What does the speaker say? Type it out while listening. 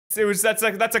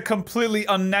That's a completely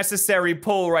unnecessary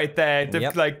pull right there.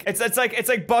 Yep. Like it's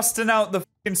like busting out the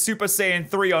fucking Super Saiyan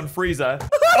 3 on Frieza.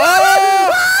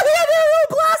 Oh!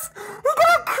 Blast! We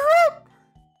got a crit!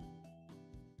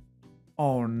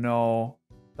 Oh no.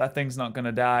 That thing's not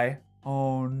gonna die.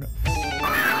 Oh no.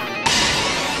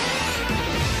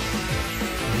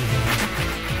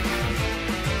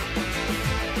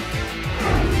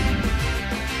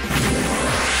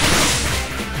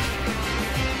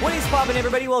 What is poppin',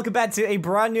 everybody? Welcome back to a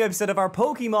brand new episode of our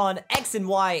Pokemon X and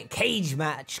Y Cage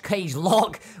Match,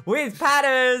 Cagelocke with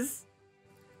Patterrz.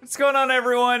 What's going on,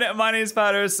 everyone? My name's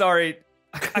Patterrz. Sorry.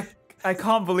 I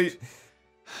can't believe...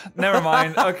 Never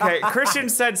mind. Okay, Christian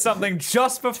said something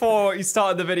just before he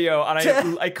started the video, and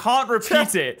I can't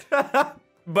repeat it.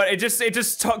 But it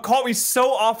just caught me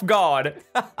so off guard.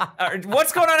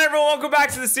 What's going on, everyone? Welcome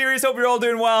back to the series. Hope you're all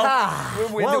doing well.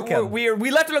 Welcome. We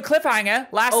left a little cliffhanger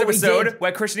last episode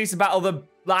where Christian needs to battle the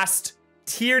last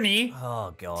Tierney.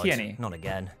 Oh god, Tierney. Not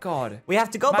again. God. We have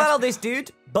to go battle this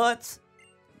dude, but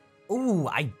ooh,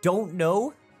 I don't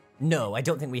know. No, I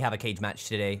don't think we have a cage match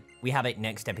today. We have it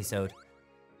next episode.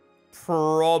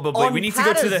 Probably. On we need to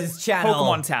go to the channel.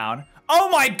 Pokemon town. Oh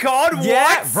my god, what?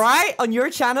 Yeah, right? On your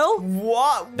channel?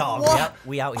 What? Dog, what?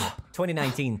 we out here.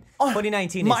 2019.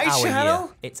 2019 is my our channel?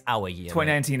 year. It's our year.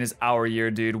 2019 is our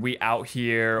year, dude. We out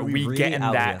here. We really getting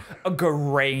out that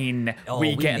grain. Oh,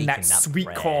 we we getting that making that sweet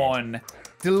bread. corn.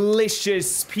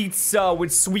 Delicious pizza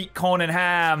with sweet corn and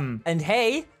ham. And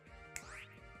hey,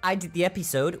 I did the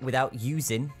episode without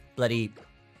using bloody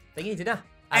thingy, didn't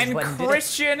I? And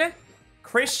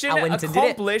Christian I went and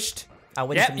accomplished. I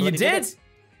went Yep, and you bloody did. it.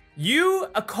 You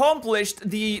accomplished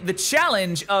the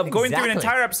challenge of going through an Exactly.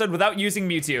 entire episode without using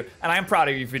Mewtwo, and I am proud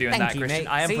of you for doing Thank that, you, Christian. mate.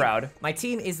 I am See, proud. My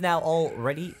team is now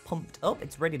already pumped up.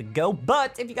 It's ready to go.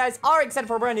 But if you guys are excited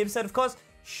for a brand new episode, of course,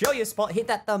 show your spot. Hit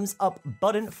that thumbs up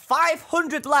button.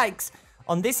 500 likes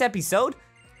on this episode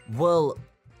will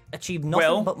achieve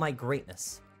nothing but my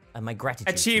greatness and my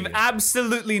gratitude. Achieve to you.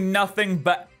 absolutely nothing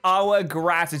but our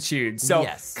gratitude. So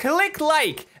Yes. click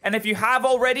like, and if you have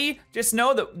already, just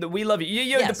know that we love you.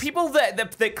 Yes. The people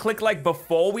that click like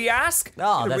before we ask, Oh,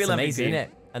 you're the that's real amazing, MVP. isn't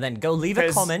it? And then go leave a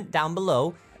 'Cause- comment down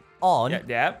below on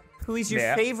Yeah. who is your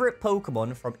Yeah. favorite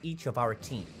Pokemon from each of our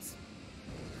teams.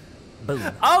 Boom.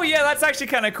 Oh yeah, that's actually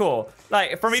kind of cool.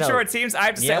 Like from each of So, our teams, I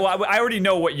have to say, yep. well, I already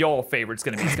know what your favorite's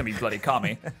gonna be. It's gonna be bloody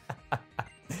Kami.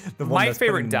 The one My that's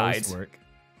favorite putting most died. work.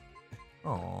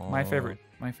 Aww. My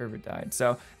favorite died.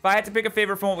 So if I had to pick a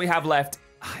favorite from what we have left,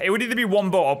 it would either be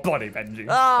Wombo or bloody Benji.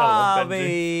 I Ah, love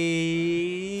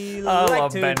Benji. we I like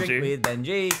love to Benji. drink with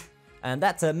Benji. And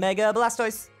that's a Mega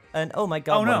Blastoise. And oh my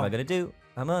god, Oh, what no. am I gonna do?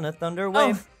 I'm on a Thunder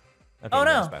Wave. Okay, Oh,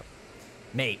 no. that's about-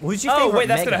 Mate, who's your Oh favorite wait,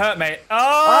 that's Mega? gonna hurt, mate. Oh,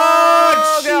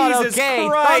 Oh, god, Jesus okay.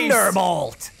 Christ!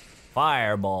 Thunderbolt.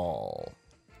 Fireball.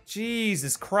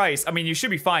 Jesus Christ. I mean, you should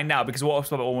be fine now because Water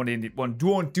Spell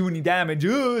won't do any damage.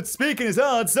 Oh, it's speaking is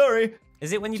hard, sorry.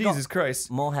 Is it when you Jesus got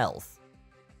Christ. more health?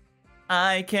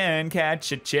 I can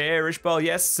catch a Cherish Ball.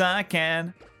 Yes, I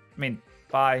can. I mean,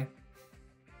 buy. You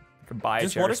can buy a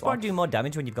Does Water Cherish Ball. Spark do more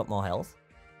damage when you've got more health?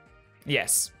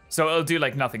 Yes. So it'll do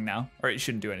like nothing now. Or it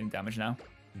shouldn't do any damage now.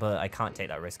 But I can't take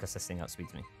that risk because this thing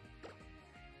outspeeds me.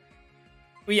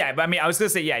 Well, yeah, but I mean, I was gonna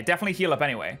say, yeah, definitely heal up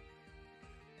anyway.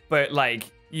 But like,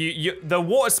 the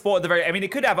Water Sport at the very, I mean,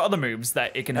 it could have other moves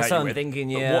that it can That's hurt what you I'm with.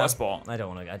 thinking, but yeah. Water Sport.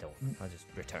 I'll just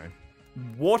return.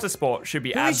 Water Sport should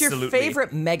be Who is absolutely. your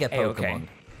favorite Mega A-okay. Pokemon?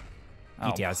 Oh.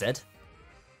 PTRZ.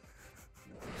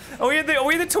 Are we in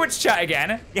the Twitch chat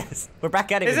again? Yes, we're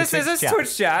back at it Is with this the Twitch chat.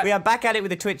 Twitch chat? We are back at it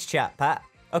with the Twitch chat, Pat.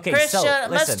 Okay, Christian, so,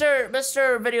 listen.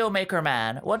 Mr. Video Maker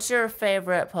Man, what's your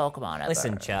favorite Pokemon ever?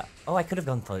 Listen, chat. Oh, I could have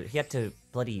gone for it. He had to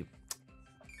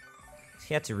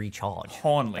recharge.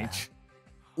 Hornleech.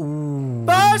 Ooh,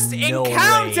 First no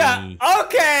encounter! way.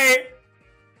 Okay!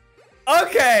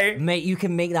 Okay! Mate, you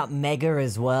can make that Mega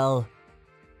as well.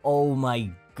 Oh my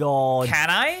god. Can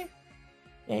I?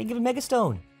 Yeah, you give a Mega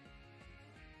Stone.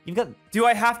 You've got... Do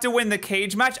I have to win the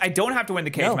cage match? I don't have to win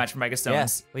the cage match for Mega Stones.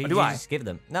 Yes. Well, Or you do I? just give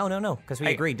them. No, because we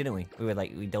agreed, didn't we? We were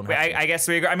like, we don't have Wait, to. I guess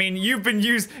we agree. I mean, you've been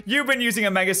using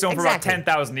a Mega Stone for about Exactly.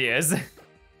 10,000 years.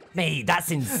 Mate,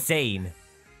 that's insane.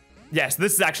 Yes,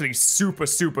 this is actually super,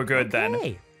 super good then.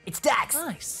 Hey, it's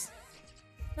Dax.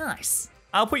 Nice.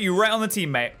 I'll put you right on the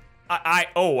team, mate.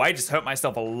 I just hurt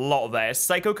myself a lot there.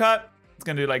 Psycho Cut. It's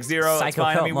gonna do like 0. That's Psycho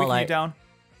fine. Cut, I mean, more we can like- get down.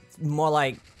 More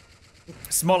like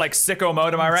It's more like sicko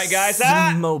mode, am I right, guys?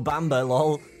 Ah! Mobamba,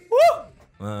 lol.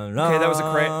 Woo! Okay, that was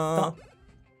a crit.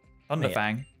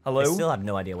 Thunderfang. Hello? I still have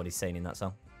no idea what he's saying in that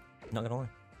song. Not gonna lie.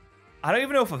 I don't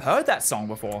even know if I've heard that song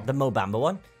before. The Mobamba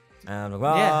one. And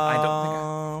Yeah, I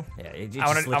don't think Yeah,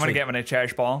 I'm gonna get him in a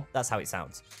Cherish Ball. That's how it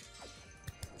sounds.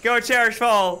 Go Cherish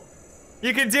Ball!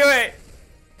 You can do it!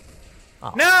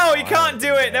 Oh, No, you can't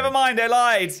do it! Never mind, I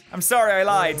lied. I'm sorry, I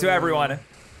lied to everyone.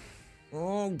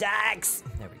 Dax!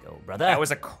 There we go, brother. That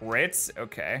was a crit?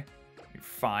 Okay. You're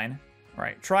fine.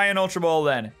 Alright, try an Ultra Ball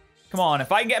then. Come on,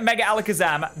 if I can get Mega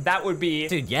Alakazam, that would be...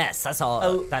 Dude, yes, that's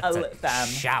all. That's a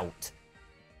shout.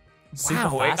 Super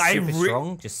fast, super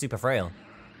strong, just super frail.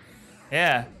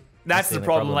 Yeah, that's the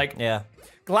problem. Like, yeah.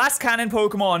 Glass Cannon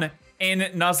Pokemon in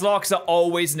Nuzlocke are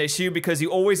always an issue because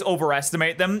you always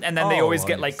overestimate them, and then they always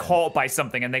get like caught by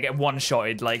something and they get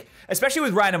one-shotted. Like, especially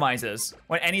with randomizers,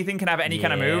 when anything can have any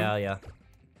kind of move. Yeah.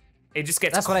 It just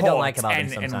gets That's caught what I don't like about them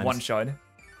in sometimes. one shot.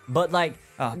 But like,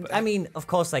 I mean, of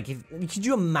course, like, could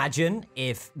you imagine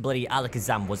if bloody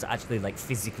Alakazam was actually like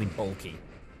physically bulky?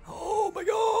 Oh my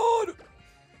god!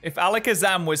 If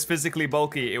Alakazam was physically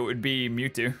bulky, it would be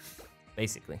Mewtwo.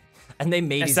 Basically. And they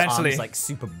made his arms like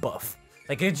super buff.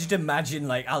 Like, could you just imagine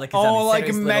like Alakazam? Oh,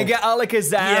 like Mega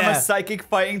Alakazam, a psychic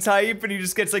fighting type, and he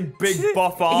just gets like big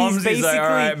buff arms. He's like,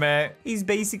 alright, mate. He's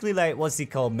basically like, what's he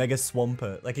called? Mega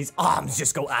Swampert. Like, his arms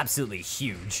just go absolutely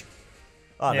huge.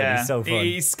 Oh, that'd be so fun.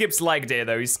 He skips leg day,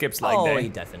 though. He skips leg day. Oh, he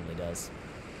definitely does.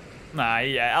 Nah,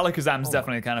 yeah, Alakazam's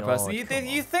definitely the kind of person.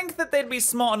 You think that they'd be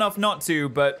smart enough not to,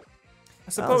 but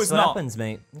I suppose this is what not. happens,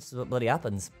 mate. This is what bloody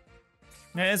happens.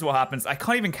 It is what happens. I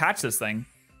can't even catch this thing.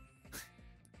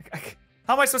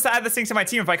 How am I supposed to add this thing to my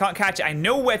team if I can't catch it? I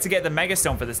know where to get the Mega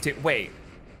Stone for this too. Wait,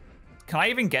 can I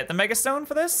even get the Mega Stone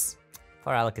for this?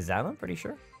 For Alakazam, I'm pretty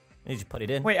sure. You just put it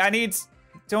in. Wait, I need...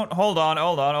 hold on.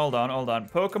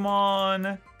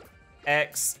 Pokemon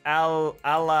X Alakazite.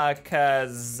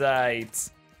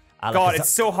 God, it's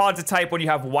so hard to type when you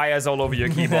have wires all over your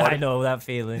keyboard. I know that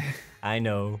feeling. I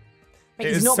know. Wait,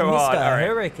 It he's is not so hard. Mr. All right.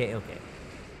 Hurricane. Okay.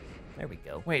 There we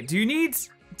go. Wait, do you need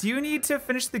to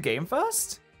finish the game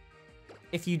first?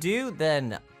 If you do,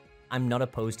 then I'm not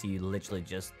opposed to you literally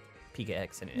just Pika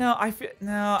X in it. No, I feel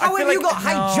How have you got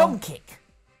high jump kick?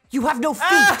 You have no feet.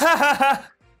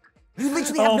 You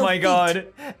literally have no feet. Oh my god.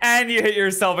 And you hit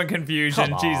yourself in confusion.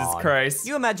 Come Jesus on. Christ.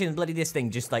 You imagine bloody this thing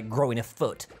just like growing a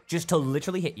foot just to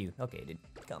literally hit you. Okay, dude.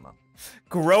 Come on.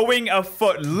 Growing a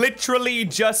foot, literally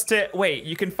just to... Wait,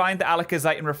 you can find the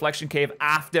Alakazite in Reflection Cave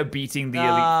after beating the Elite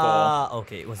Four.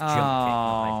 Okay, it was jump kick,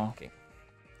 not high jump kick.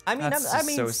 I mean, That's I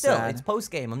mean, so still, sad. it's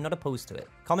post-game. I'm not opposed to it.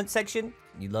 Comment section,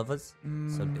 you love us,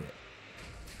 so do it.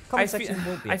 Comment section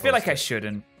won't be I feel like I opposed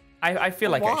shouldn't. I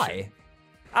feel like I should. Why?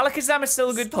 Alakazam is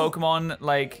still a good Pokemon.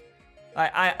 Like,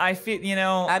 I feel, you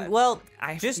know... And, well,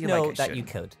 I just feel know like I that you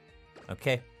could.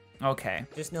 Okay? Okay.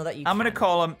 Just know that you I'm gonna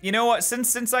call him... You know what?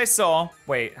 Since I saw...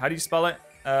 Wait, how do you spell it?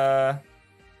 Aladdin.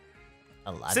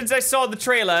 Since I saw the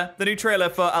trailer, the new trailer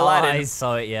for Oh, Aladdin I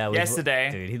saw it, yeah. yesterday.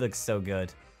 Dude, he looks so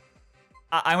good.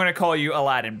 I'm gonna call you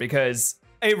Aladdin because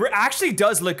it actually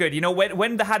does look good. You know,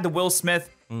 when they had the Will Smith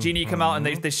genie come out and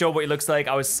they showed what he looks like,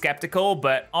 I was skeptical,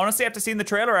 but honestly, after seeing the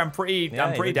trailer, I'm pretty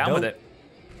down with it.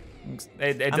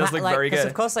 It does look very good.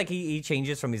 Of course, like he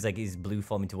changes from his blue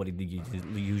form into what he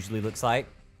usually looks like,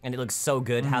 and it looks so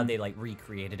good how they like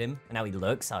recreated him and how he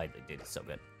looks. Oh, dude, it's so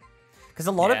good. Because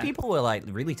a lot of people were like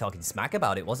really talking smack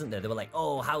about it, wasn't there? They were like,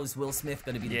 "Oh, how's Will Smith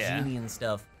gonna be the genie and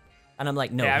stuff?" And I'm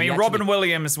like, no. Yeah, I mean, Robin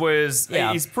Williams was,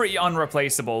 he's pretty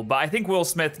unreplaceable, but I think Will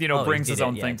Smith, you know, brings his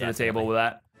own thing to the table with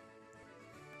that.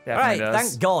 All right,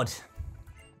 thank God.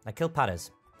 I killed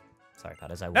Patterrz. Sorry,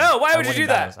 Patterrz, I won. Oh, why would you do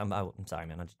that? I'm sorry,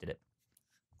 man, I just did it.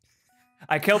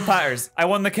 I killed Patterrz. I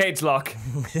won the Cagelocke.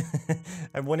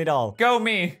 I won it all. Go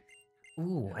me.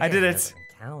 Ooh, I did it.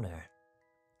 Encounter.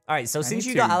 All right, so since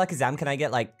you got Alakazam, can I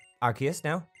get, like, Arceus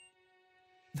now?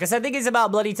 Because I think it's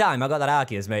about bloody time I got that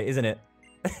Arceus, mate, isn't it?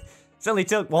 It's only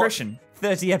took, what, Christian.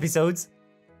 30 episodes?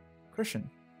 Christian.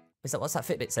 What's that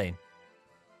Fitbit saying?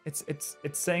 It's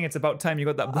saying it's about time you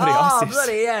got that bloody Oh, Arceus.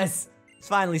 bloody yes! It's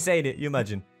finally saying it, you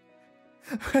imagine.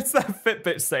 What's that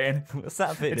Fitbit saying? What's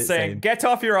that Fitbit It's saying, get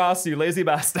off your ass, you lazy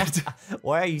bastard.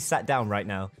 Why are you sat down right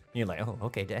now? And you're like, oh,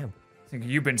 okay, damn.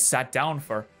 You've been sat down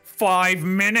for 5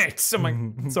 minutes. I'm like,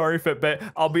 sorry,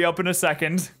 Fitbit. I'll be up in a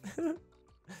second.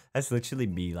 That's literally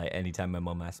me, like, anytime my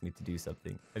mom asks me to do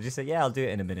something. I just say, yeah, I'll do it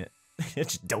in a minute.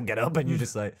 Just don't get up, and you're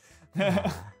just like,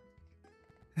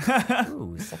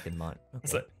 ooh, second mod.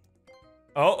 Okay.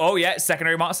 Oh, yeah,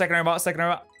 secondary mod.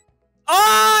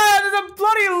 Ah, there's a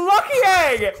bloody lucky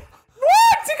egg!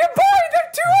 What? You can buy the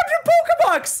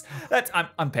 200 Pokebucks!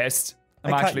 I'm pissed.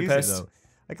 I'm actually pissed.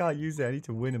 I can't use it. I need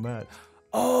to win a match.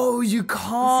 Oh, you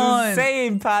can't. This is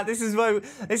insane, Pat.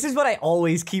 This is what I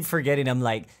always keep forgetting. I'm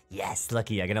like, yes,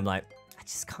 lucky egg, and I'm like, I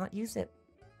just can't use it.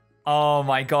 Oh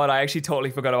my god, I actually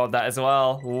totally forgot about that as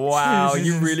well. Wow,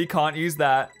 you really can't use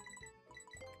that.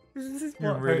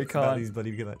 You really can't. These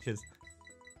bloody matches.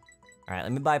 All right,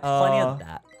 let me buy plenty of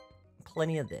that.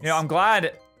 Plenty of this. You know, I'm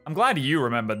glad you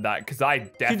remembered that because I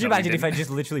definitely Could you imagine if didn't. I just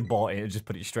literally bought it and just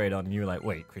put it straight on and you were like,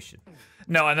 wait, Christian.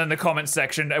 No, and then the comment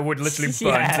section it would literally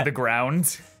burn to the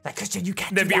ground. Like, Christian, you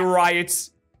can't There'd do be that.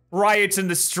 riots in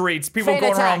the streets, people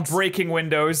going around breaking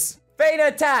windows.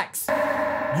 FeintAttacks!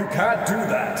 You can't do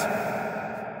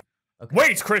that. Okay.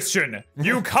 Wait, Christian,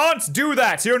 you can't do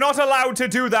that. You're not allowed to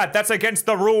do that. That's against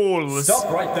the rules.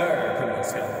 Stop right there, criminal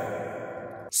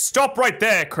scum. Stop right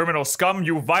there, criminal scum.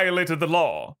 You violated the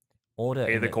law. Order.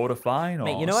 Pay the court a fine.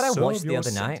 Mate, or you know what I serve watched the your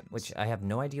other night, sentence. which I have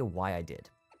no idea why I did.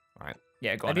 All right.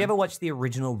 Yeah, go on. Have you ever watched the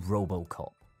original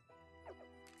RoboCop?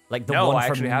 Like the No, one I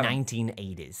from actually haven't.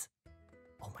 1980s.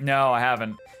 No, I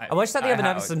haven't. I watched that the other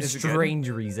night for have. some Is it good? strange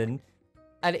reason.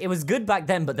 And it was good back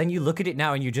then, but then you look at it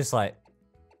now and you're just like,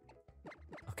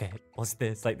 okay, what's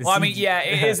this? Like, the Well, I mean, CG yeah,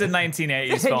 it is a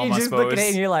 1980s film, you I just look at it and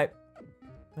suppose. you're like,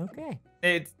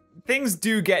 okay. Things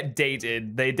do get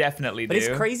dated. They definitely But do.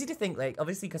 it's crazy to think, like,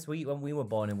 obviously, because when we were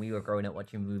born and we were growing up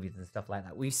watching movies and stuff like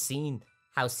that, we've seen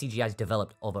how CGI's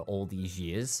developed over all these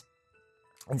years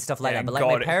and stuff like Yeah, that. But like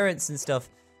God, my parents and stuff,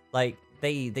 like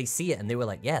they see it and they were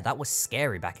like, yeah, that was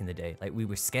scary back in the day. Like we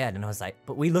were scared, and I was like,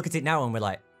 but we look at it now and we're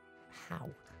like, how?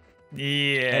 Yeah,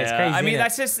 it's crazy, I mean, innit?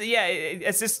 that's just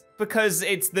it's just because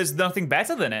there's nothing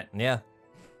better than it. Yeah.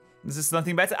 There's just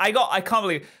nothing better. I can't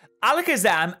believe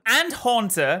Alakazam and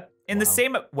Haunter in the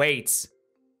same. Wait,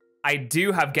 I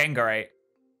do have Gengarite.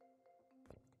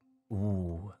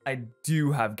 Ooh, I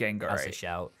do have that's a Gengarite.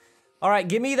 shout. All right,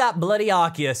 give me that bloody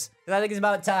Arceus, because I think it's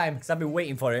about time, because I've been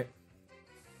waiting for it.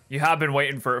 You have been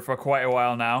waiting for it for quite a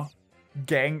while now.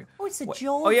 Oh, it's a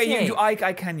Joltik. Oh yeah,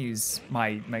 I can use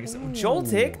my Mega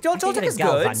Joltik. Joltik is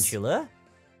good. Galvantula.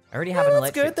 I already have an that's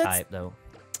electric good, that's- type though.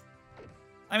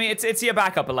 I mean, it's your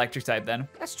backup electric type then.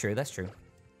 That's true. That's true.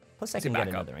 Plus, I It's can your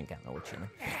get backup. another encounter. We're chilling.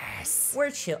 Yes.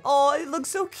 We're chill. Oh, it looks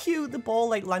so cute. The ball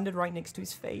like landed right next to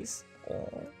his face. Oh.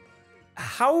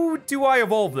 How do I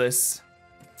evolve this?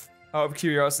 Out of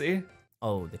curiosity.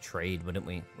 Oh, the trade, wouldn't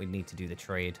we? We'd need to do the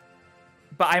trade.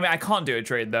 But I mean, I can't do a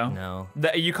trade though. No.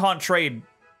 You can't trade.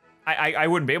 I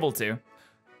wouldn't be able to.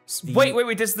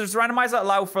 Wait. Does randomizer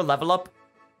allow for level up?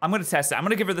 I'm gonna test it. I'm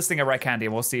gonna give her this thing a red candy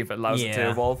and we'll see if it allows it to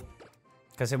Yeah. evolve.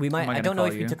 Because we might. Am I I gonna don't know call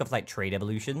if we you? took off like trade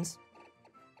evolutions.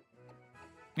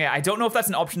 Yeah, I don't know if that's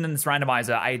an option in this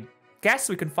randomizer. I guess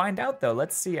we can find out though.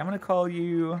 Let's see. I'm gonna call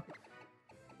you.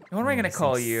 What am I gonna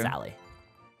call you? Sally.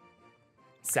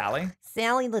 Sally.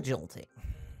 Sally the Joltik.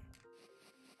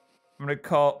 I'm gonna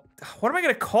call. What am I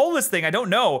gonna call this thing? I don't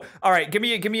know. All right, give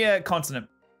me a consonant.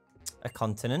 A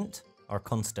continent or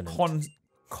consonant?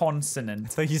 Consonant. I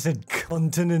thought you said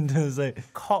continent. I was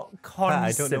like, Consonant.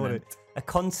 I don't know what it. A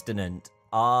consonant.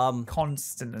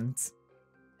 Consonant.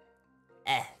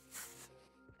 F.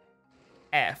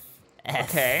 F. F.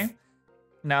 Okay.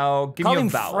 Now give Call me a him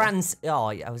vowel. Oh,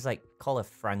 I was like, call her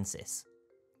Francis.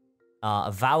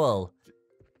 A vowel.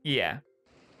 Yeah.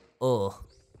 Oh.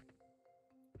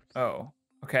 Oh.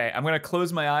 Okay. I'm gonna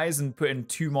close my eyes and put in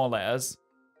 2 more letters.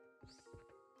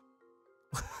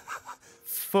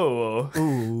 Foo.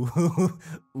 Ooh.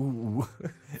 Ooh.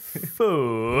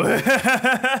 Foo.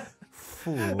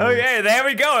 Fool. Okay, there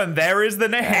we go, and there is the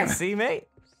name. See, mate?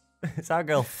 It's our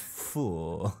girl,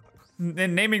 Fool.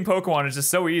 And naming Pokemon is just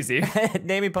so easy.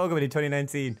 Naming Pokemon in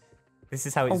 2019. This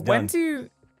is how it's when done. do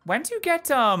you get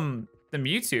the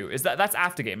Mewtwo? That's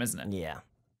after game, isn't it? Yeah.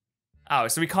 Oh,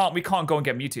 so we can't go and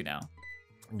get Mewtwo now.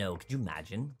 No, could you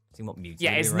imagine? See what Mewtwo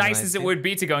Yeah, would as be nice randomized as it to? would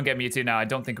be to go and get Mewtwo now, I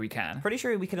don't think we can. Pretty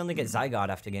sure we can only get Zygarde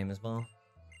after game as well.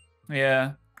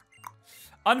 Yeah.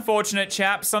 Unfortunate,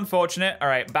 chaps. Unfortunate. All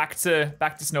right, back to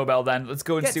Snowbell then. Let's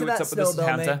go and Get see to what's that up with this Snowbell,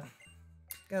 counter. mate.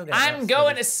 Go get I'm that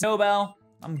going to Snowbell. Snowbell.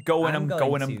 I'm going.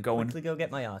 Quickly go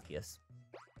get my Arceus.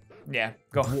 Yeah,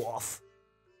 go. Dwarf.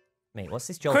 Mate, what's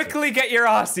this Joltik? Quickly get your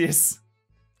Arceus.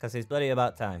 Because it's bloody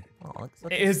about time. Oh, look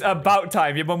It is about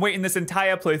time. You've been waiting this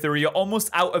entire playthrough. You're almost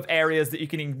out of areas that you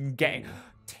can even get.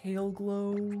 Tail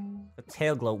glow. a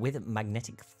tail glow with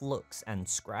magnetic flux and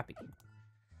scrappy.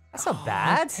 That's not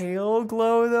bad. Tail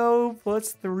glow though,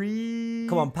 +3.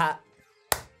 Come on, Pat.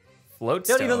 Float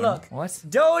Don't even stone. look. What?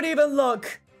 Don't even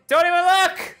look. Don't even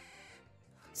look.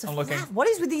 So I'm looking. What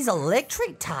is with these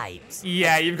electric types?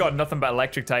 Yeah, you've got nothing but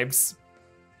electric types.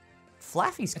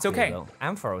 Flaffy's It's cool, okay. though.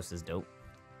 Ampharos is dope.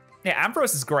 Yeah,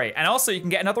 Ampharos is great. And also, you can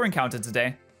get another encounter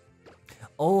today.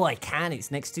 Oh, I can. It's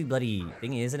next to bloody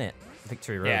thingy, isn't it?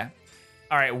 Victory Road. Yeah.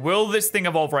 All right, will this thing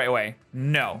evolve right away?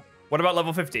 No. What about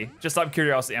level 50? Just out of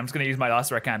curiosity, I'm just going to use my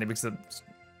last rare candy because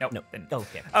Nope. No. Didn't.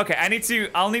 Okay. Okay,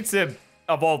 I'll need to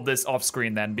evolve this off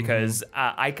screen then because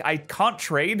I can't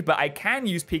trade, but I can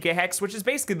use PK Hex, which is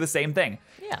basically the same thing.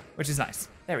 Yeah. Which is nice.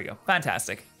 There we go.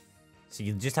 Fantastic. So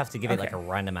you just have to give it like a Okay.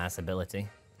 random ass ability.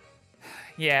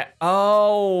 Yeah.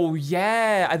 Oh,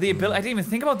 yeah. The ability. I didn't even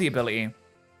think about the ability.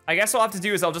 I guess what I'll have to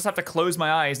do is I'll just have to close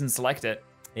my eyes and select it.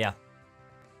 Yeah.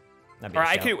 That'd be Or a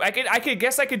I shout.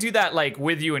 guess I could do that like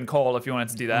with you and Cole if you wanted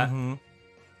to do that.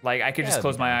 Like I could just that'd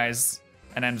close be my eyes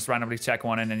and then just randomly check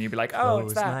one and then you'd be like, oh,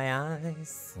 it's Close that. my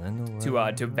eyes and the To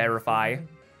world verify.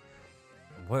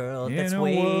 world In that's a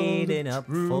world waiting of up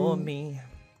for true. me.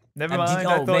 Never And mind, did-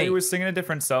 I oh, thought mate. you were singing a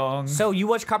different song. So you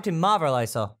watched Captain Marvel, I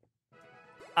saw.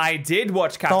 I did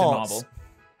watch Captain Thoughts? Marvel.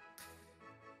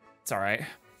 It's all right.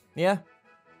 Yeah.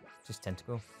 Just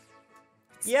tentacle.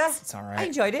 Yeah. It's all I right.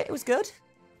 enjoyed it. It was good.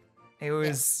 It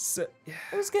was.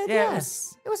 It was good. Yeah, Yeah. it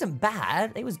was- It wasn't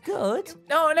bad. It was good.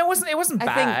 No, it wasn't I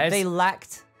bad. think they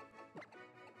lacked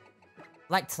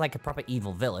like a proper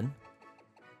evil villain.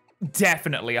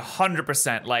 Definitely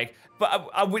 100%. Like,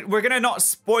 but we're gonna not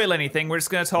spoil anything. We're just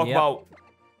gonna talk Yep. about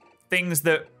things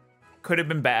that could have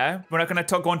been better. We're not gonna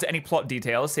go into any plot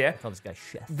details here. Call this guy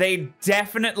Chef. They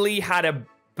definitely had a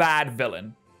bad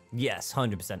villain. Yes,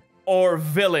 100%. Or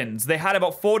villains. They had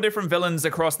about 4 different villains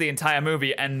across the entire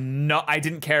movie, and I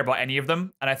didn't care about any of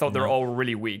them, and I thought they were all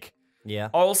really weak. Yeah.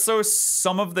 Also,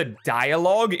 some of the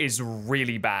dialogue is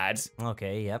really bad.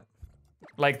 Okay, yep.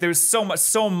 Like, there's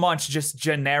so much just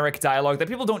generic dialogue that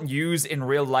people don't use in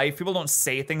real life. People don't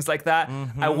say things like that.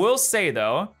 I will say,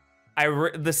 though,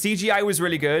 the CGI was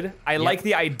really good. I like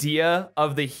the idea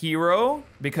of the hero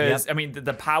because, I mean,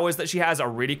 the powers that she has are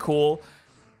really cool.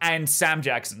 And Sam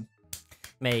Jackson.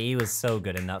 Mate, he was so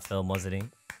good in that film, wasn't he?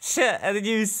 Shit, and then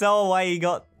you saw why he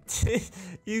got...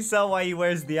 you saw why he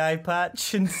wears the eye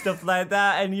patch and stuff like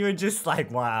that, and you were just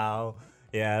like, wow.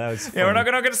 Yeah, that was funny. Yeah, we're not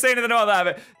gonna say anything about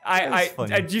that, but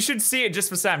funny. you should see it just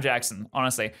for Sam Jackson,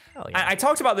 honestly. Oh, yeah. I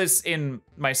talked about this in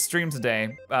my stream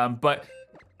today, but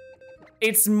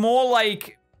it's more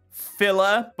like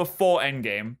filler before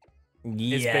Endgame.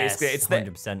 Yes, It's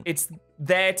 100%. It's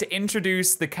there to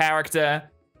introduce the character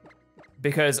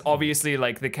because obviously,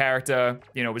 like, the character,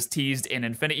 you know, was teased in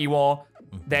Infinity War.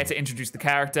 There to introduce the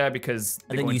character because and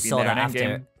they're then going you to be saw in there that in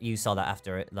Endgame. after you saw that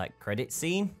after it, like credit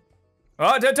scene.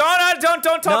 Oh, don't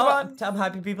talk about. I'm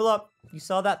hyping people up. You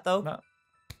saw that though. No.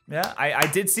 Yeah, I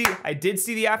did see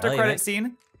the after Hell yeah, credit mate.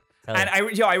 scene, Hell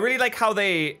and yeah. I really like how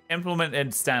they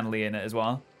implemented Stan Lee in it as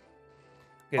well.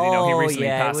 Because you know he recently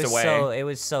passed away. It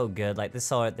was so good. Like they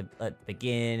saw it at the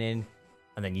beginning,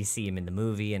 and then you see him in the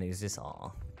movie, and it was just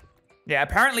aw. Yeah,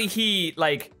 apparently he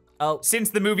like Oh, since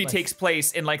the movie takes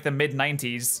place in like the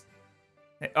mid-90s.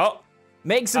 Oh,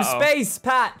 make some Uh-oh. space,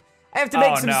 Pat. I have to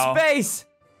make some no. space.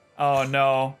 oh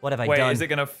no! What have I Wait, done? is it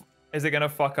gonna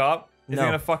fuck up? Is it No.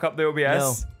 gonna fuck up the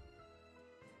OBS?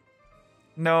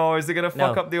 No, is it gonna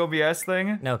fuck No. up the OBS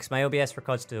thing? No, because my OBS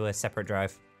records to a separate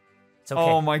drive. It's okay.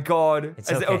 Oh my god. It's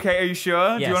Is it okay. okay? Are you sure?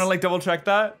 Do you Yes. want to like double check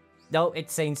that? No,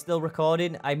 it's saying still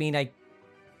recording. I mean,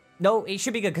 No, it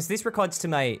should be good because this records to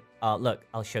my. Look,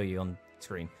 I'll show you on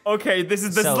screen. Okay, this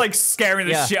is So- like scaring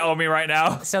the yeah. shit out of me right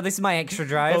now. So this is my extra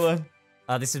drive. Hold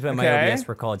on. This is where my Okay. OBS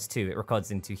records to. It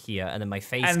records into here, and then my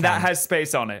face And cam. that has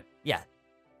space on it. Yeah,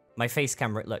 my face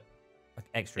camera. Look,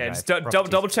 extra Yeah, drive. just properties.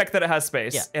 double check that it has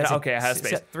space. Yeah, It- it's a- okay, it has it's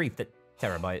space. a 3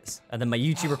 terabytes, and then my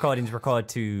YouTube recordings record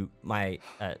to my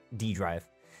D drive.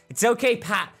 It's okay,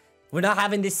 Pat. We're not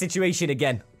having this situation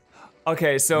again.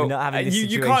 Okay, so We're not having this you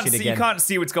can't situation see you again. can't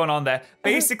see what's going on there.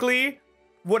 Basically,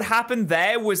 what happened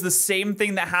there was the same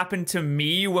thing that happened to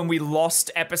me when we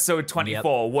lost episode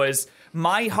 24. Was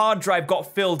my hard drive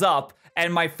got filled up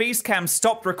and my face cam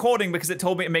stopped recording because it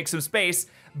told me to make some space,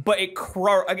 but it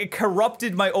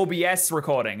corrupted my OBS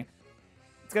recording.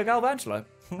 It's got Galvantula.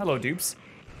 Hello, dupes.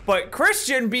 But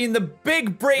Christian, being the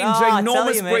big brain, I tell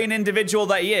ginormous you, mate. brain individual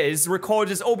that he is,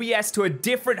 records his OBS to a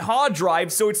different hard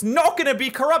drive, so it's not gonna be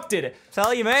corrupted.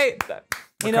 Tell you, mate.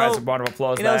 You Requires know, a round of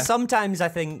applause you know, there. sometimes I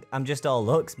think I'm just all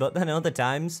looks, but then other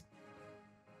times,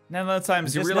 None of the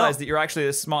times you Just realize not. that you're actually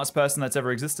the smartest person that's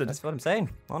ever existed. that's what I'm saying,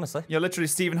 honestly. You're literally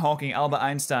Stephen Hawking, Albert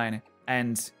Einstein,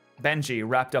 and Benji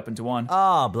wrapped up into one.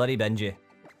 Oh, bloody Benji.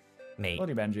 Mate.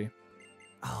 Bloody Benji.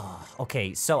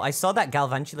 Okay, so I saw that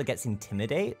Galvantula gets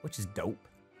Intimidate, which is dope.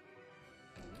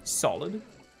 Solid.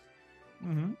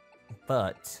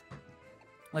 But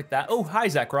Like that. Oh, hi,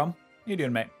 Zekrom. How you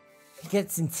doing, mate? he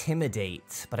gets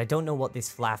Intimidate, but I don't know what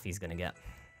this Flaffy's gonna get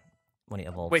when it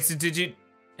evolves. Wait, so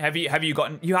have you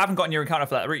gotten, you haven't gotten your encounter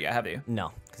for that route yet, have you?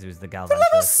 No, because it was the Level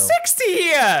Galvantula. So. 60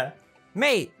 here!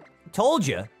 Mate, told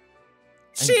you.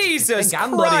 Jesus I think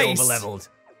I'm bloody Christ! overleveled.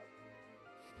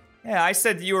 Yeah, I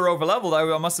said you were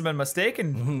overleveled. I must have been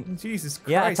mistaken. Jesus Christ.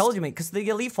 Yeah, I told you, mate, because the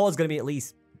Elite Four is going to be at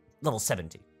least level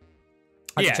 70.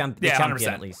 That's Yeah, the yeah, champion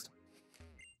 100%. at least.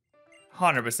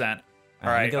 100%. All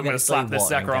right, I'm gonna slap this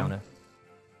Zekrom.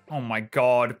 Oh my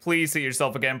god, please hit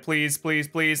yourself again. Please, please,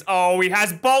 please. Oh, he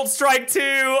has Bolt Strike too.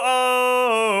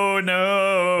 Oh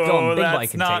no. Go on, Big Boy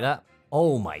that's can not... take that.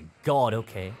 Oh my god,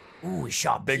 okay. Ooh,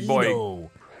 Sharpedo. Big Boy.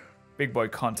 Big Boy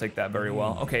can't take that very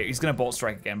well. Okay, he's gonna Bolt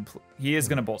Strike again. He is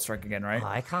gonna Bolt Strike again, right? Oh,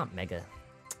 I can't Mega.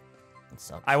 That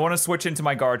sucks. I want to switch into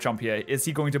my Garchomp here. Is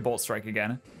he going to Bolt Strike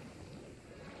again?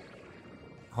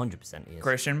 100% he is.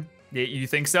 Christian, you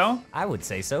think so? I would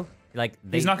say so. Like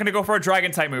He's not gonna go for a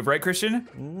Dragon type move, right, Christian?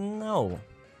 No.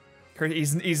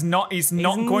 He's not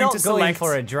going to select. Going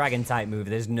for a Dragon type move.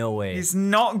 There's no way. He's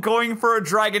not going for a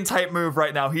Dragon type move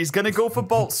right now. He's gonna go for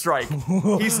Bolt Strike.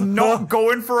 He's not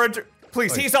going for a.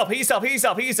 Please, he's up.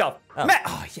 Oh,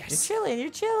 Oh, yes. You're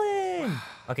chilling.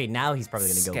 Okay, now he's probably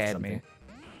gonna go for Scared something. me.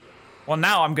 Well,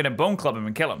 now I'm gonna Bone Club him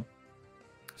and kill him.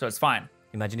 So it's fine.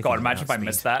 Imagine if God, he imagine if I outspeed.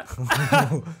 missed that.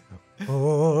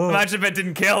 Imagine if it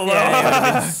didn't kill though. Yeah, it would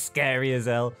have been scary as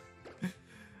hell.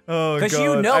 Oh, Because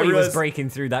you know he was breaking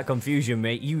through that confusion,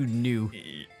 mate. You knew.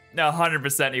 No,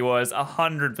 100% he was.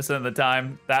 100% of the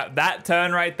time. That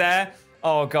turn right there.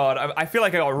 Oh god, I feel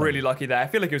like I got really lucky there. I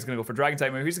feel like he was gonna go for Dragon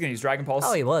type move. He's gonna use Dragon Pulse.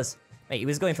 Oh, he was. Mate, he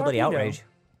was going for bloody Sharpedo. outrage.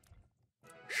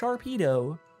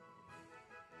 Sharpedo.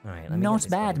 All right, let me get Not this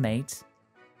bad, going. mate.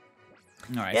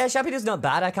 All right. Yeah, Sharpedo's not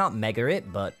bad. I can't Mega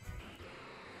it, but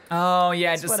Oh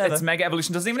yeah, whatever. its Mega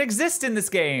Evolution doesn't even exist in this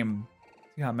game.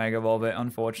 You can't Mega Evolve it,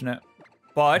 unfortunate.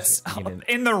 But You didn't.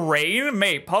 in the rain,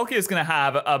 mate, Poke is gonna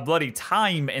have a bloody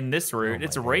time in this route.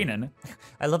 It's God. raining.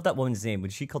 I love that woman's name.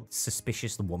 Was she called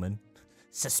Suspicious Woman?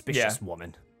 Suspicious Yeah.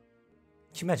 Woman.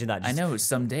 Can you imagine that? I know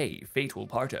someday fate will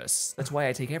part us. That's why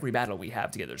I take every battle we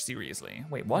have together seriously.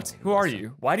 Wait, what? Who are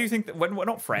you? Why do you think that we're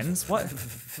not friends? What?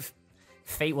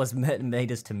 Fate was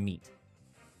made us to meet.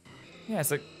 Yeah,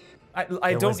 it's like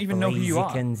I don't even know who you are.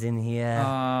 Blazikens in here.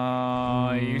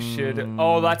 You should.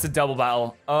 Oh, that's a double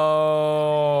battle.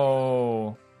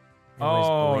 Oh.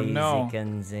 Oh no.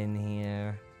 Blazikens in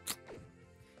here.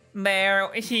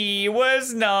 There he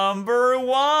was number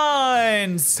one.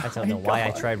 I don't know why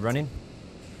I tried running.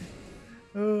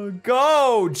 Oh,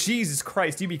 go! Jesus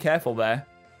Christ, you be careful there.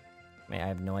 Mate, I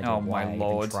have no idea Oh, why my I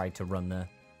Lord. even tried to run there.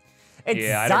 It's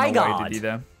Yeah, I don't know why you Zygarde. did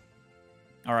either.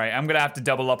 All right, I'm gonna have to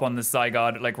double up on this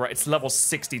Zygarde. Like, right, it's level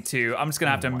 62. I'm just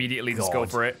gonna have to immediately just go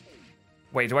God. for it.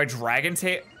 Wait, do I Dragon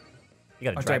Tail? You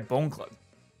Or gotta do I try. Bone Club?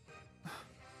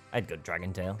 I'd go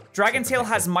Dragon Tail. Dragon Tail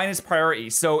has minus priority,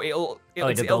 so that'll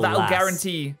last.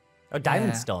 guarantee. Oh,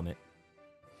 Diamond Yeah. Storm it.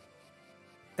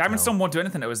 Diamond No. Storm won't do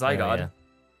anything to a Zygarde. Yeah.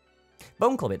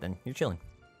 Bone Club it then. You're chilling.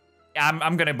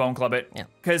 I'm gonna Bone Club it. Yeah.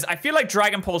 Because I feel like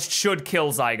Dragon Pulse should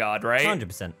kill Zygarde, right?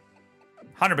 100%.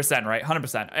 100%, right?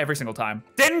 100%. Every single time.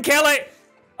 Didn't kill it!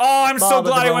 Oh, I'm so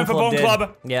glad I went for Bone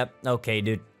Club. Yep. Okay,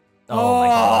 dude. Oh my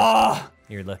god. Oh,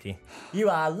 You're lucky. You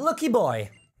are lucky boy.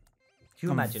 Can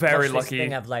you I'm imagine? very watch lucky. This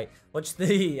thing have like, watch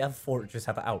the Fortress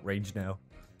have outrage now.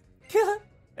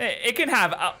 it can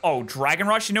have. Oh, Dragon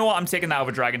Rush. You know what? I'm taking that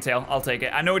over Dragon Tail. I'll take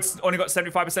it. I know it's only got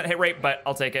 75% hit rate, but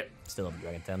I'll take it. Still have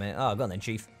Dragon Tail, mate. Oh, go on then,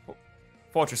 Chief.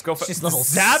 Fortress, go for It's just level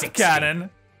Zap 60. Cannon.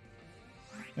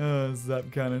 Zap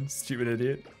Cannon. Stupid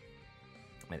idiot.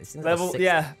 Mate, this thing's Level, 60.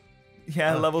 yeah.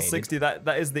 Yeah, level Okay, 60. That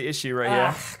is the issue right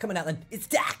here. Coming out then. It's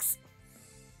Dax.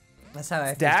 That's how I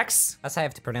have to, Dax? that's how I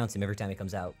have to pronounce him every time he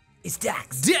comes out. It's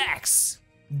Dax. Dex!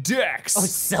 Dex! Oh,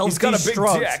 it's He's got a big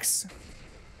self-destruct. Dex.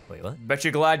 Wait, what? Bet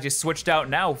you're glad you switched out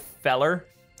now, feller.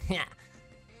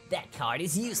 That card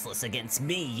is useless against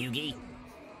me, Yugi.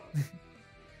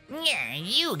 Yeah,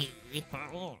 Yugi.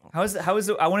 How is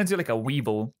it? I want to do like a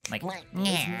Weeble. Like,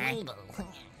 Yeah.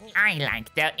 I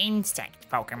like the insect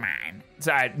Pokemon.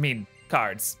 so I mean,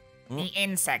 cards. The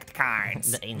insect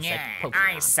cards. The insect yeah,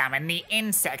 Pokemon. I summon the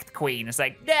insect queen. It's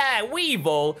like, yeah,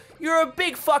 Weevil, you're a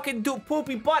big fucking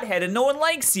poopy butthead and no one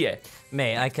likes you.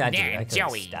 Mate, I couldn't Yeah,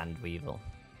 Joey. stand Weevil.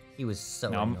 He was so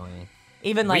No. annoying.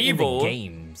 Even like Weevil- in the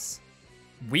games.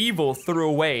 Weevil threw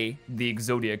away the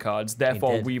Exodia cards,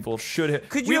 therefore did. Weevil should have.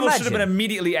 Could you Weevil should have been imagine?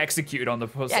 immediately executed on the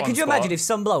post. Yeah, on could you spot. imagine if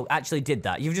some bloke actually did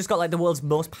that? You've just got like the world's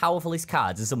most powerfulist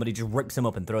cards and somebody just rips them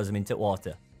up and throws them into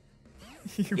water.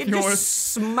 You'd You just wanna-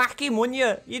 smack him, wouldn't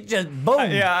you? You'd just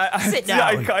boom. Yeah, Sit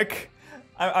yeah, down.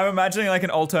 I'm imagining like an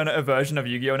alternative version of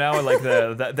Yu-Gi-Oh now, like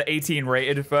the 18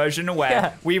 rated version where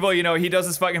Yeah. Weevil, you know, he does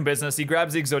his fucking business, he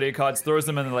grabs the Exodia cards, throws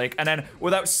them in the lake, and then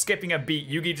without skipping a beat,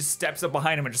 Yugi just steps up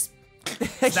behind him and just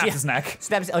snaps Yeah. his neck.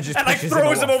 Snaps or just And like pushes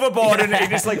throws him off. overboard and Yeah. he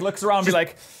just like looks around and be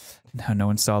like, No, no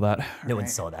one saw that. No one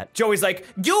saw that. Joey's like,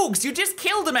 Yugs, you just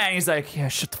killed a man. He's like, yeah,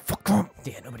 shut the fuck up.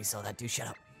 Yeah, nobody saw that, dude. Shut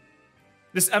up.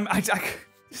 Just, I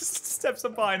just steps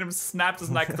up behind him, snaps his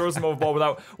neck, throws him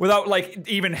overboard without like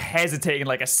even hesitating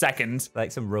like a second.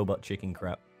 Like some robot chicken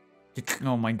crap.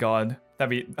 Oh my god, that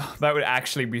would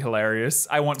actually be hilarious.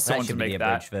 I want someone to make be a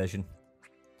that. bridge version.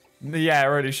 Yeah, it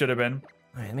already should have been.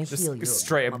 All right, let me Just heal you.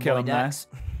 straight up my kill boy him there. Dax.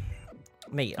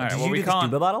 Mate, All right, did well, you we do this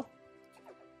can't- Duba battle?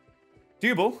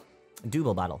 Double?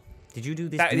 Double battle. Did you do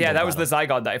this? Yeah, Double that was the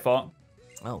battle? Zygarde that I fought.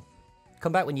 Oh,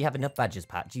 come back when you have enough badges,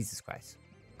 Pat. Jesus Christ.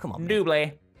 Come on. man.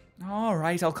 Double. All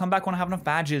right, I'll come back when I have enough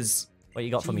badges. What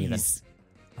you got for me then? Jeez.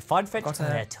 A Farfetch Got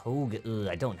and a- a Toga. Ugh,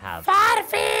 I don't have.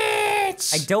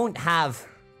 Farfetch! I don't have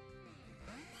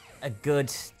a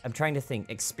good. I'm trying to think.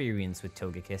 Experience with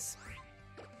Togekiss.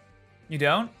 You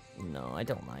don't? No, I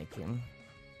don't like him.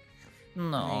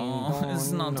 No,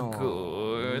 it's not no,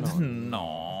 good.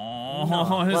 No,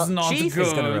 Well, it's not Chief good.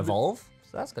 is gonna evolve,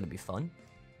 so that's gonna be fun.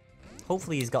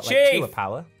 Hopefully he's got like Chief! pure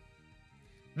power.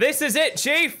 This is it,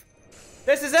 Chief.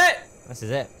 This is it. This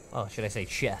is it. Oh, should I say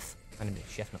chef? I mean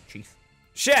chef, not chief.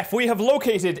 Chef, we have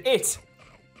located it.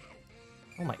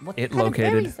 Oh my, what It kind of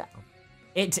located. berry is that?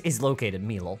 It is located,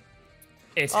 Mealo.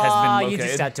 It has Ah, been you located.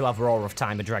 just had to have Roar of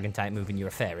Time, a dragon type move, and you're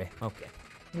a fairy. Okay.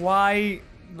 Why?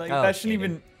 Like Oh, that shouldn't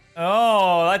okay. even.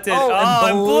 Oh, that did. Oh,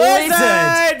 and and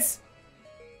Blizzard! Blizzard!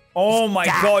 Oh my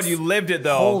Stats. god, you lived it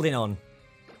though. Holding on.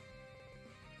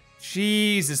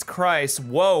 Jesus Christ.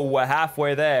 Whoa, we're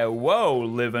halfway there. Whoa,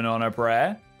 living on a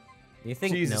prayer. You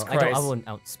think? Jesus no, I Christ. won't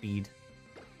outspeed.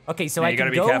 Okay, so Yeah, I you can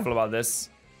gotta be go. careful about this.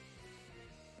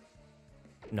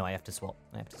 No, I have to swap.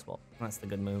 I have to swap. That's the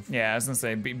good move. Yeah, I was gonna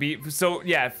say. So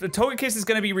yeah, the Togekiss is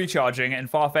gonna be recharging,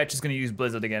 and Farfetch is gonna use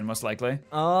Blizzard again, most likely.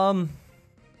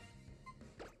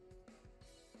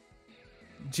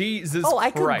 Jesus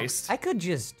Christ. I could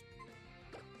just.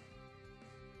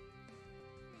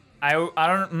 I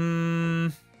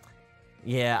don't.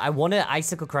 Yeah, I want to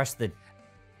Icicle Crush the.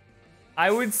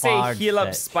 I would say heal up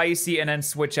Farfetch. Spicy and then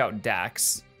switch out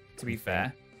Dax. To be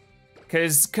fair,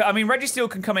 because I mean Registeel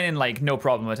can come in like no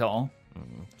problem at all.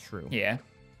 True. Yeah,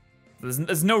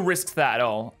 there's no risk to that at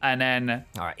all. And then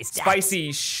All right, it's Dax.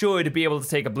 Spicy should be able to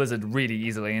take a Blizzard really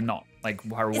easily and not like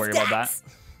worry about that.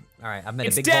 All right, I've met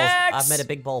It's a big ball. Dax! I've met a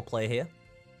big ball player here.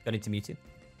 Got into Mewtwo.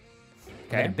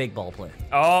 I've met Okay. a big ball player.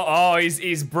 Oh,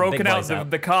 he's broken Big out boy's the, out.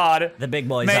 the card. The big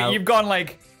boy's Mate, out. you've gone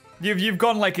like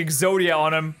Exodia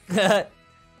on him.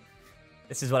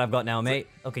 This is what I've got now, mate.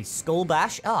 Okay, Skull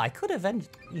Bash. Oh, I could have ended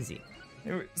easy.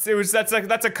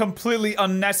 That's a completely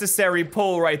unnecessary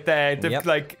pull right there. Yep.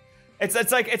 Like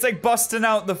it's like busting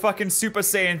out the fucking Super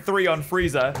Saiyan 3 on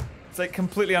Frieza. It's like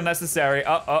completely unnecessary.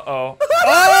 Oh.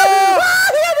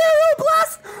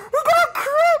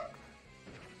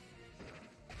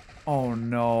 Oh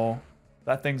no.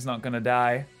 That thing's not gonna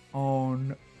die. Oh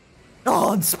no.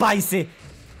 Oh, and Spicy.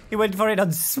 He went for it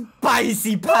on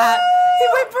Spicy, Pat. He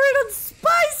went for it on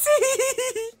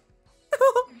Spicy.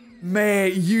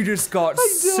 Mate, you just got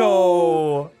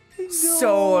so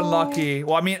unlucky.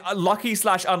 Well, I mean, lucky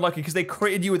 / unlucky because they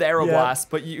critted you with Aeroblast,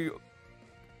 but you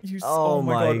Oh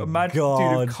my god, imagine, dude,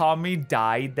 God. if Kami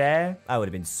died there. I would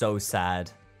have been so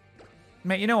sad.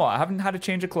 Mate, you know what? I haven't had a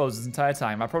change of clothes this entire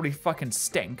time. I probably fucking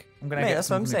stink. I'm gonna Mate, get that's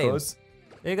some what I'm new saying. clothes.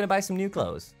 You're gonna buy some new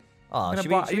clothes. Oh, gonna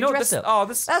should buy- we you know dress this- up? oh,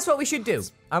 this- That's what we should do.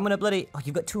 I'm gonna bloody. Oh,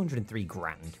 you've got 203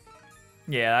 grand.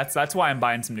 Yeah, that's why I'm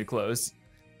buying some new clothes.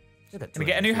 You've got Gonna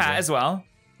get a new 203 hat grand. as well.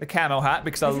 The camo hat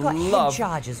because I You've got love. head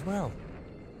charge as well.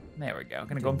 There we go.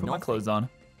 Gonna go and put my nothing. clothes on.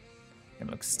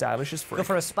 Gonna look stylish as Go freak.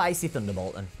 for a spicy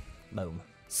thunderbolt then. Boom.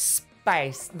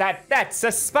 Spice. That's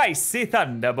a spicy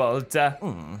thunderbolt.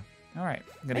 All right,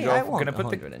 I'm gonna Hey, go. I I'm want gonna put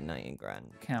the 190 grand.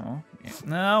 camo. Yeah.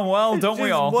 No, well, don't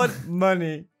we all?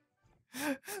 money?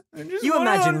 You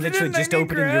imagine literally just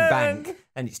opening your bank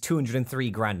and it's 203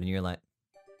 grand and you're like,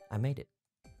 I made it.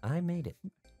 I made it.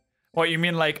 What, you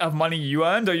mean like of money you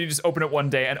earned, or you just open it one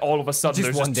day and all of a sudden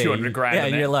there's just 200 grand Yeah, in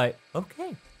and it? you're like,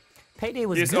 okay. Payday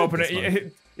was You just good open this it.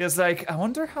 month. It's like, I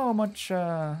wonder how much.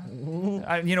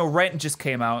 Rent just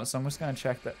came out, so I'm just gonna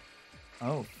check that.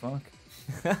 Oh fuck.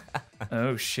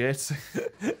 Oh shit.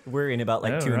 Worrying about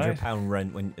like Oh, 200 right. pound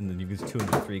rent when and then you get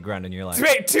 203 grand and you're like,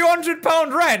 Wait,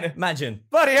 £200 rent. imagine.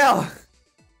 Bloody hell.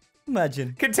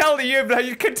 Imagine. Can tell that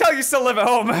you can tell you still live at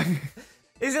home.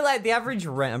 Is it like the average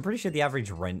rent? I'm pretty sure the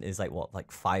average rent is like what,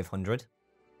 like 500?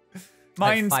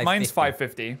 mine's 550.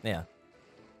 550. Yeah.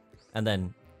 And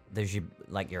then there's your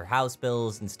like your house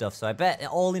bills and stuff. So I bet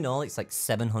all in all it's like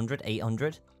 700,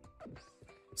 800.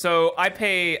 So I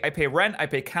pay rent, I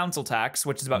pay council tax,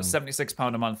 which is about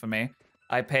 £76 a month for me.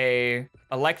 I pay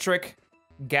electric,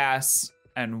 gas,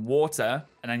 and water,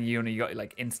 and then you got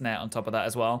like internet on top of that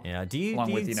as well. Yeah. Do you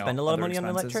Along with, spend a lot of other money on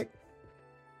expenses.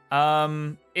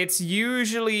 electric? It's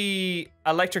usually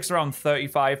electric's around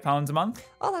 £35 a month.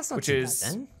 Oh, that's not Which too is-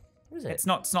 bad then. Is it? It's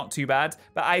not too bad,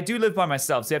 but I do live by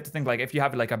myself, so you have to think like if you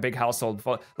have like a big household,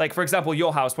 for example,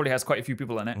 your house probably has quite a few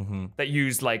people in it that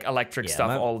use like electric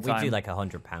stuff all the time. We do like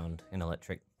 £100 in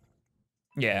electric.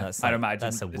 Yeah, That's I'd like- imagine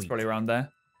that's a it's week. probably around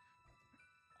there.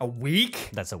 A week?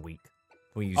 That's a week.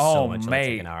 We use Oh, so much electric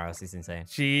mate. in our house. It's insane.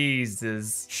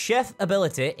 Jesus. Chef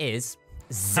ability is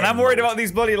Zen And I'm worried mode. about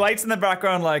these bloody lights in the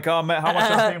background. Like, oh man, how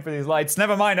much I'm paying for these lights?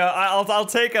 Never mind. I'll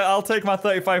take my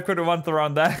 35 quid a month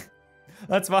around there.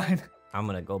 That's fine. I'm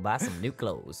gonna go buy some new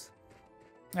clothes.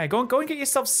 Hey, go and get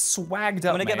yourself swagged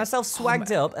up. I'm gonna get mate. myself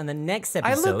swagged up, and the next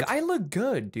episode. I look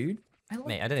good, dude.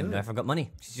 Mate, I don't even know if I've got money.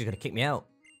 She's just gonna kick me out.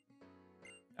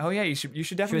 Oh yeah, you should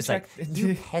She definitely was check. like,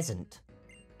 "You peasant."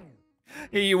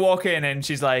 You walk in and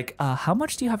she's like, how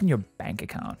much do you have in your bank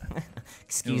account?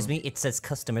 Excuse me, it says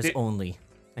customers only,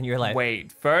 and you're like,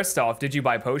 Wait, first off, did you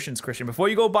buy potions, Christian? Before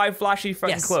you go buy flashy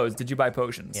fucking Yes. clothes, did you buy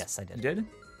potions? Yes, I did. You did?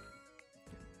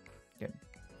 Good.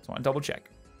 Just want to double check.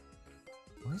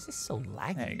 Why is this so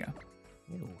laggy? There you go.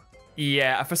 Ew.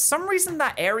 Yeah, for some reason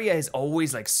that area is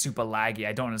always like super laggy.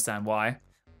 I don't understand why.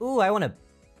 Ooh, I want a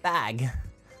bag.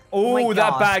 Oh, my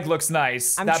that God. bag looks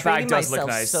nice. I'm that bag treating does myself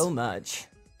look nice. so much.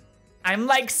 I'm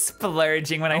like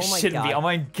splurging when I Oh my shouldn't be. God. Oh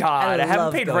my God, I haven't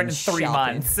love paid going rent in 3 shopping.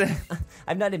 months.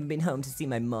 I've not even been home to see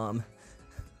my mom.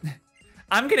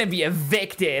 I'm gonna be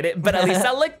evicted, but at least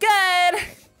I look good.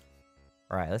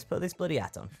 All right, let's put this bloody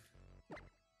hat on.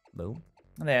 Boom.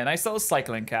 There, nice little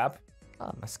cycling cap.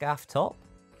 Oh, my scarf top.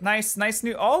 Nice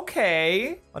new,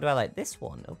 okay. What do I like? This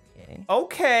one. Okay.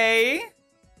 Okay.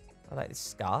 I like this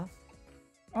scarf.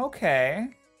 Okay.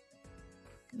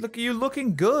 Look, you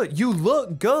looking good. You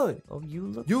look good. Oh, you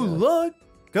look You good. look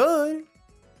good.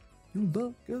 You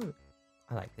look good.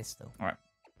 I like this though. All right.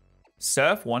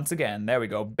 Surf once again. There we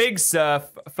go. Big surf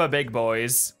for big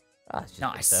boys. Ah, it's just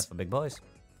Nice. stuff for big boys.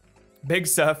 Big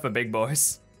surf for big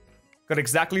boys. Got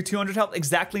exactly 200 health,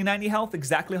 exactly 90 health,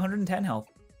 exactly 110 health.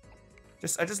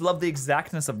 I just love the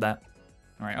exactness of that.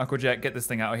 All right, Aquajet, get this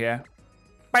thing out of here.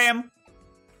 Bam.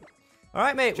 All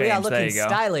right, mate. We are James, there looking you go.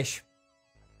 stylish.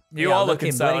 You We are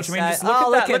looking bloody stylish. I mean, just look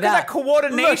stylish. at that. Look at that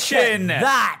coordination. Look at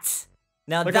that.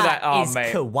 Now Look at that that. Oh, is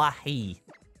mate. kawaii.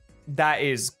 That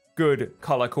is good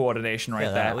color coordination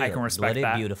right there. I can respect bloody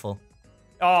that. Beautiful.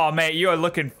 Oh, mate, you are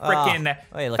looking freaking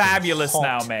Oh, you're looking fabulous hot.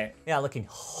 now, mate. Yeah, looking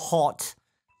hot.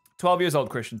 12 years old,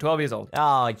 Christian. 12 years old.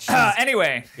 Oh, jeez.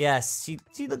 Anyway, Yes,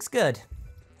 she looks good.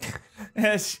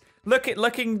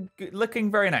 looking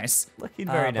very nice. Looking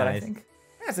very But I nice. think,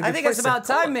 yeah, it's a I good think it's place to about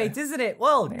call time, it. mate, isn't it?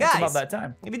 Well, It's guys, about that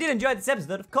time. if you did enjoy this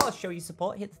episode, of course, show your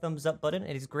support. Hit the thumbs up button.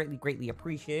 It is greatly, greatly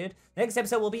appreciated. Next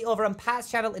episode will be over on Pat's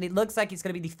channel, and it looks like it's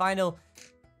going to be the final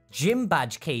gym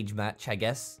badge cage match, I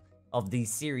guess, of the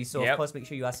series. So, Yep. of course, make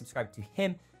sure you are subscribed to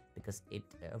him, because it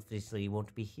obviously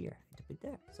won't be here. It'll be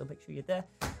there. So, make sure you're there.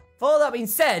 For all that being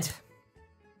said,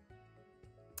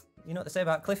 you know what to say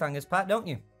about cliffhangers, Pat, don't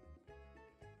you?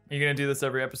 You're gonna do this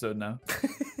every episode now.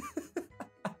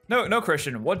 No,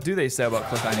 Christian. What do they say about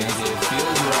cliffhangers? It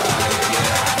feels right,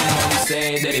 yeah. I can only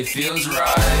say that it feels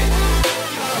right.